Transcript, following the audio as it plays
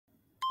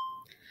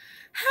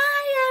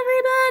Hi,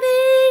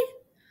 everybody.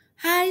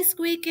 Hi,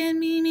 Squeak and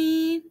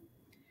Mimi.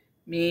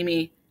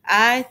 Mimi,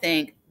 I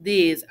think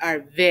these are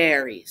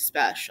very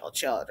special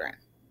children.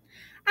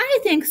 I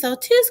think so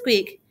too,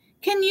 Squeak.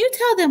 Can you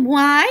tell them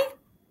why?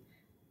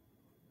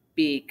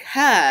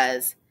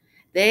 Because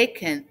they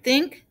can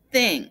think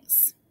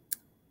things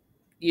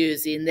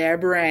using their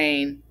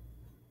brain.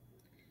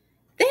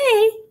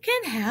 They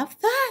can have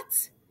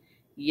thoughts.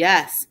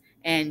 Yes,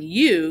 and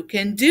you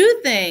can do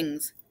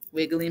things,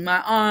 wiggling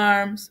my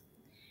arms.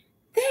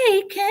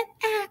 They can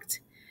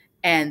act,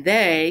 and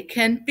they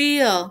can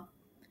feel,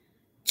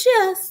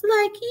 just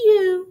like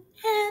you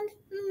and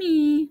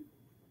me.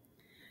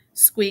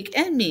 Squeak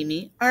and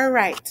Mimi are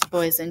right,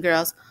 boys and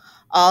girls.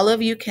 All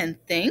of you can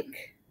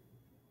think,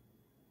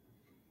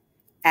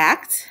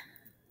 act,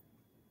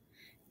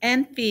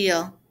 and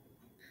feel.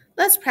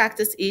 Let's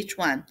practice each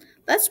one.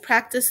 Let's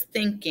practice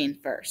thinking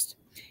first.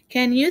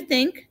 Can you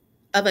think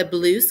of a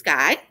blue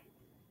sky?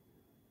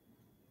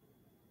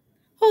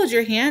 Hold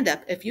your hand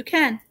up if you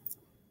can.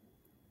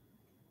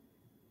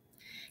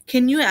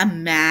 Can you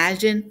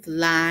imagine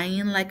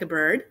flying like a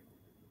bird?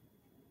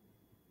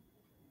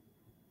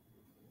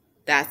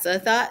 That's a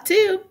thought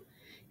too.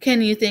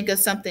 Can you think of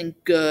something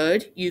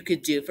good you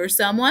could do for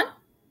someone?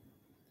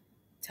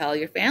 Tell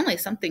your family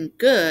something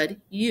good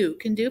you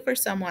can do for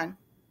someone.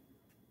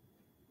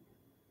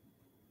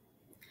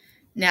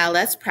 Now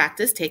let's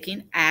practice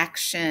taking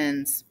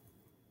actions.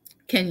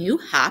 Can you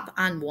hop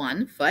on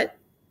one foot?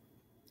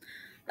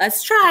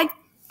 Let's try.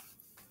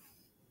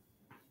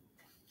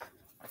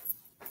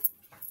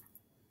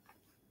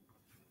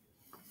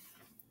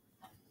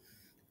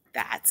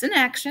 That's an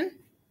action.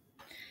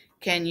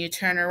 Can you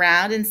turn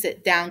around and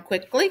sit down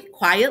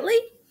quietly?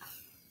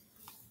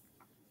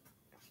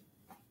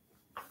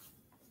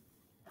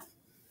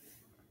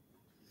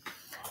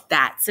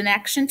 That's an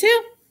action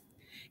too.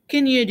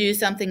 Can you do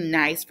something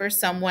nice for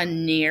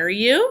someone near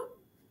you?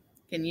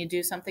 Can you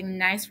do something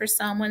nice for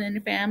someone in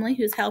your family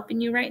who's helping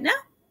you right now?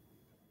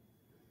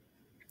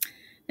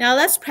 Now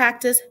let's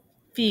practice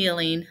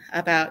feeling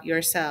about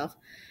yourself.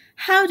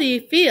 How do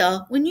you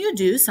feel when you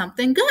do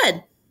something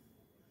good?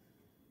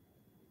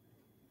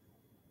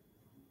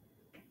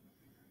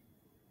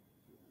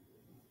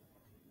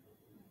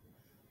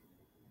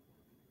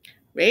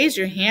 Raise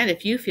your hand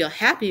if you feel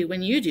happy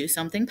when you do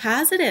something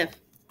positive.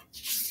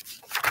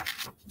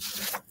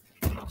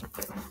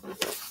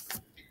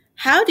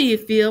 How do you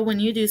feel when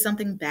you do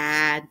something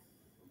bad?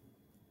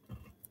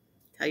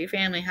 Tell your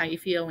family how you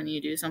feel when you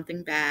do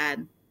something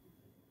bad.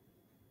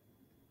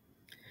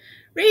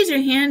 Raise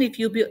your hand if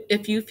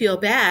you feel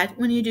bad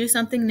when you do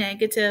something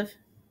negative.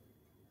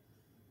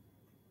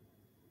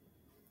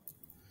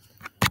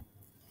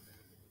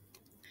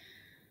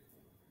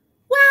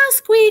 Wow,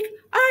 Squeak,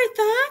 our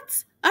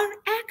thoughts, our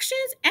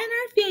actions, and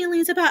our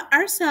feelings about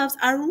ourselves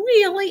are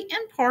really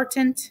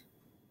important.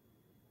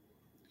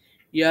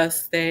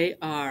 Yes, they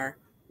are.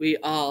 We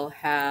all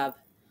have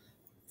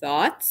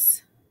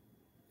thoughts,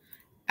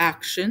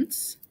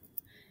 actions,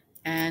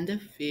 and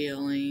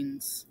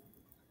feelings.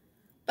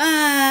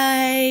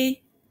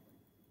 Bye.